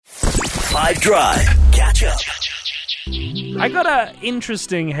5 Drive. Catch up. I got an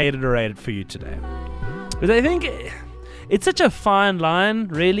interesting hated or rated for you today. Because I think it's such a fine line,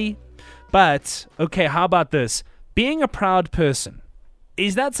 really. But, okay, how about this? Being a proud person,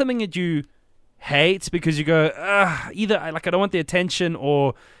 is that something that you hate because you go, either I don't want the attention,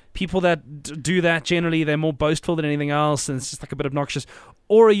 or people that do that generally, they're more boastful than anything else and it's just like a bit obnoxious?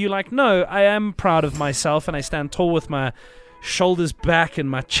 Or are you like, no, I am proud of myself and I stand tall with my shoulders back and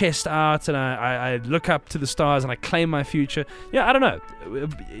my chest out and I look up to the stars and I claim my future? Yeah, I don't know.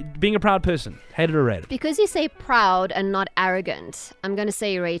 Being a proud person, hated or rated? Because you say proud and not arrogant, I'm going to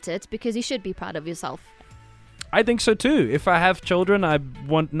say rated, because you should be proud of yourself. I think so too. If I have children, I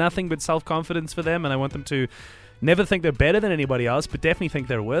want nothing but self-confidence for them, and I want them to never think they're better than anybody else, but definitely think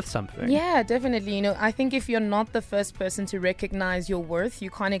they're worth something. Yeah, definitely. You know, I think if you're not the first person to recognize your worth,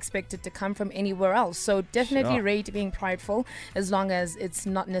 you can't expect it to come from anywhere else. So definitely rate being prideful, as long as it's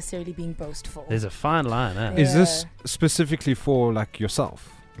not necessarily being boastful. There's a fine line, eh? Is this specifically for like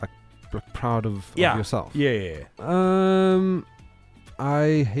yourself? Like proud of yourself? Yeah.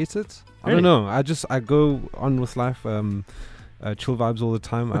 I hate it. Really? I don't know. I go on with life. Chill vibes all the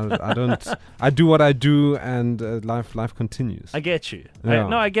time. I don't. I do what I do, and life continues. I get you. Yeah.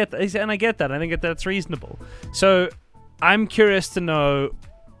 I get that, and I get that. I think that's reasonable. So, I'm curious to know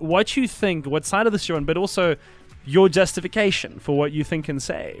what you think, what side of this you're on, but also your justification for what you think and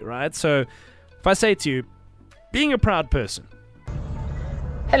say. Right. So, if I say to you, being a proud person.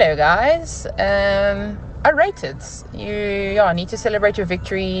 Hello, guys. I rate it. You need to celebrate your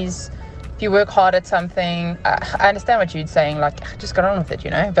victories. If you work hard at something, I understand what you're saying, like, just get on with it,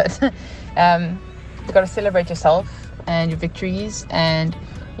 but you've got to celebrate yourself and your victories, and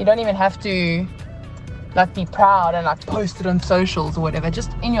you don't even have to be proud and post it on socials or whatever.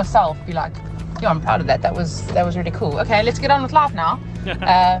 Just in yourself, be like, I'm proud of that. That was really cool. Okay, let's get on with life now.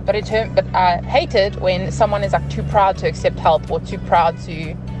 But I hate it when someone is too proud to accept help, or too proud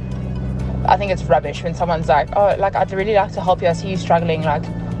to. I think it's rubbish when someone's like, I'd really like to help you. I see you struggling.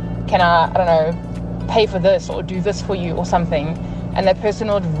 Can I don't know, pay for this or do this for you or something? And that person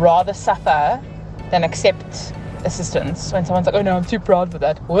would rather suffer than accept assistance when someone's like, oh no, I'm too proud for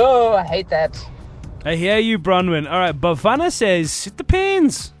that. Whoa, I hate that. I hear you, Bronwyn. All right, Bafana says, it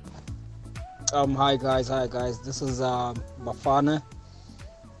depends. Hi guys. This is Bafana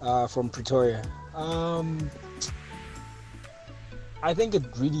from Pretoria. I think it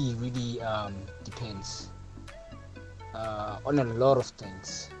really depends on a lot of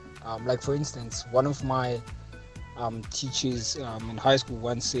things. Like for instance, one of my teachers in high school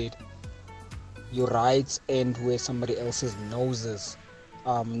once said, your rights end where somebody else's nose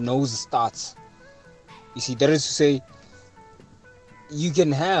starts. You see, that is to say, you can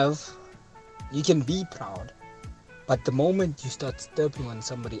be proud, but the moment you start stepping on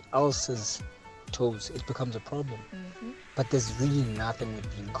somebody else's toes, it becomes a problem. Mm-hmm. But there's really nothing with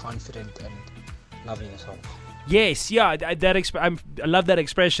being confident and loving yourself. Yes, yeah, I love that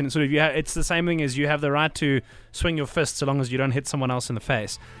expression. Sort of, it's the same thing as you have the right to swing your fist so long as you don't hit someone else in the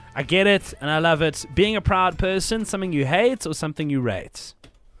face. I get it, and I love it. Being a proud person, something you hate or something you rate?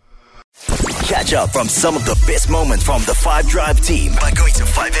 Catch up from some of the best moments from the 5 Drive team by going to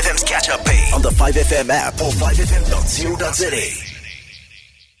 5FM's catch-up page on the 5FM app or 5FM.co.za.